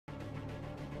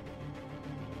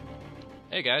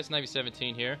Hey guys,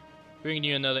 Nightwing17 here, bringing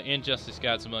you another Injustice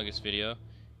Gods Among Us video.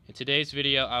 In today's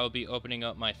video, I will be opening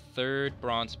up my third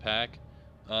bronze pack,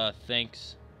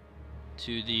 thanks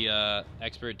to the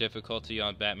expert difficulty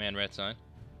on Batman Red Sun.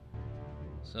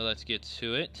 So let's get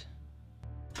to it.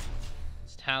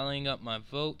 It's tallying up my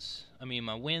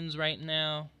my wins right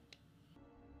now.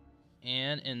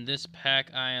 And in this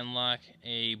pack, I unlock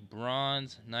a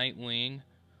bronze Nightwing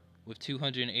with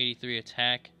 283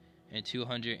 attack and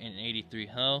 283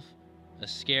 health, a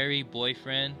scary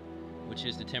boyfriend, which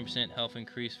is the 10% health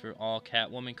increase for all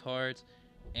Catwoman cards,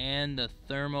 and the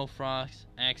Thermafrost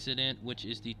accident, which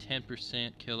is the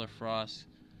 10% Killer Frost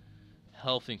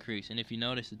health increase. And if you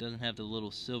notice, it doesn't have the little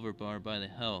silver bar by the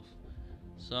health.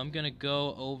 So I'm gonna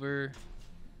go over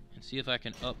and see if I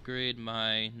can upgrade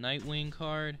my Nightwing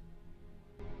card.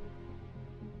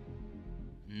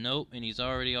 Nope, and he's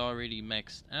already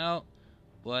maxed out.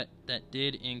 But that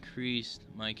did increase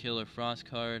my Killer Frost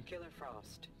card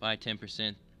by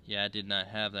 10%. Yeah, I did not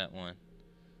have that one.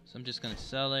 So I'm just going to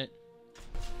sell it.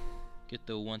 Get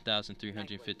the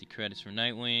 1,350 credits for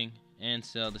Nightwing. And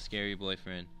sell the Scary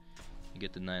Boyfriend. And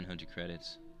get the 900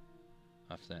 credits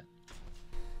off that.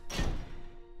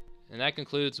 And that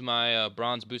concludes my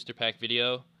bronze booster pack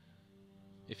video.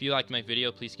 If you liked my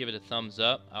video, please give it a thumbs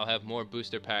up. I'll have more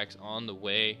booster packs on the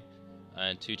way.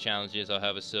 And 2 challenges. I'll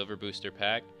have a silver booster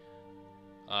pack.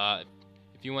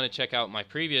 If you want to check out my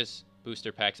previous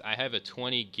booster packs, I have a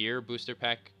 20 gear booster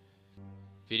pack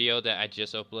video that I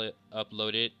just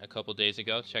uploaded a couple days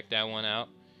ago. Check that one out.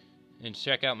 And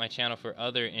check out my channel for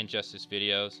other Injustice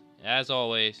videos. As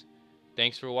always,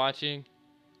 thanks for watching.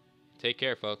 Take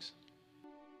care, folks.